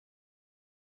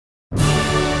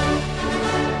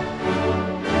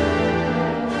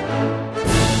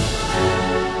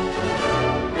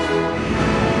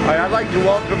like to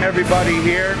welcome everybody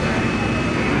here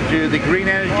to the Green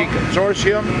Energy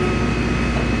Consortium.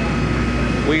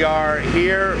 We are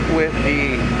here with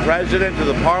the president of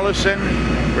the Parliament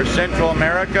for Central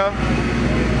America.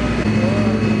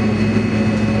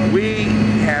 We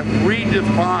have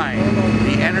redefined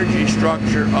the energy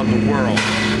structure of the world.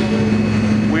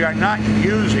 We are not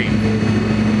using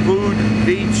food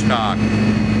feedstock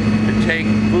to take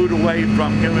food away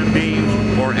from human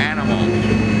beings or animals.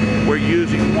 We're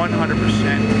using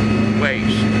 100%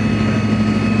 waste.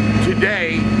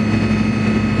 Today,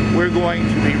 we're going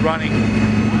to be running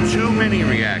 2 mini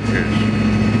reactors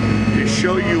to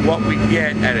show you what we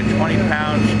get at a 20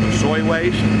 pounds of soy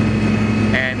waste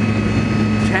and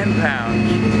 10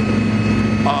 pounds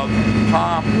of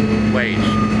palm waste.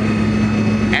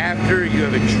 After you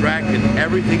have extracted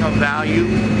everything of value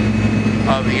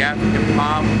of the African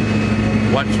palm,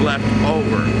 what's left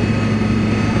over.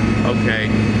 Okay.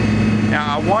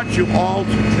 Now I want you all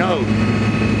to note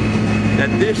that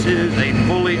this is a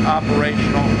fully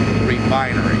operational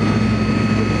refinery.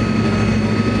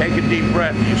 Take a deep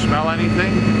breath. Do you smell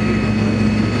anything?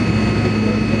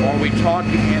 Or are we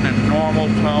talking in a normal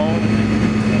tone?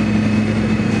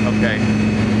 Okay.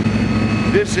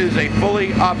 This is a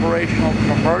fully operational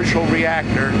commercial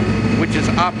reactor which is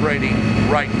operating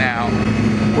right now.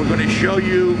 We're going to show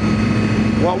you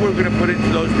what we're going to put into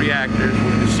those reactors.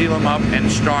 We're going to seal them up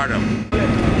and start them.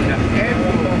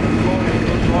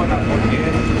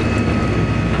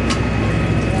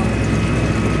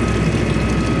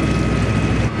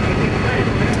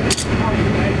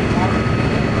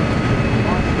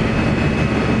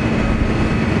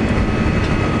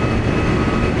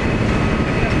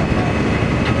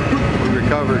 We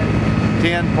recovered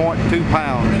 10.2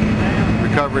 pounds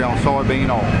recovery on soybean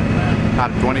oil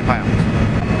out of 20 pounds.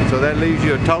 So that leaves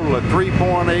you a total of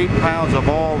 3.8 pounds of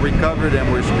oil recovered,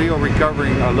 and we're still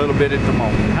recovering a little bit at the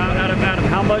moment. Out of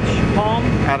how much palm?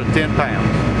 Out of 10 pounds.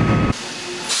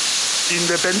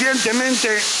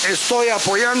 Independientemente, estoy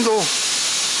apoyando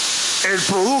el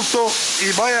producto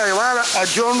y voy a llevar a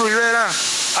John Rivera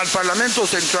al Parlamento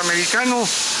Centroamericano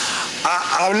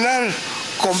a hablar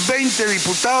con 20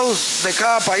 diputados de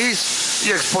cada país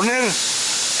y exponer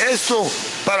esto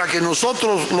para que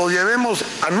nosotros lo llevemos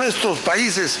a nuestros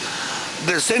países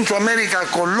de Centroamérica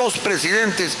con los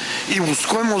presidentes y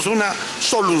busquemos una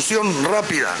solución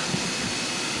rápida.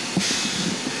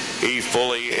 He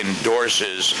fully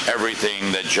endorses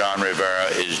everything that John Rivera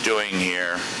is doing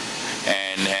here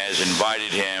and has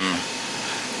invited him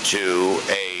to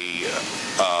a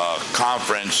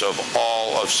conference of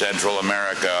all of Central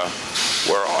America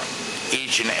where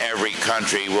each and every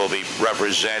country will be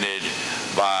represented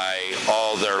by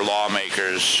all their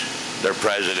lawmakers, their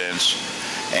presidents,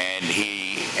 and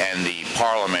he and the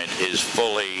Parliament is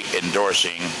fully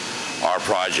endorsing our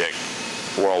project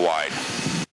worldwide.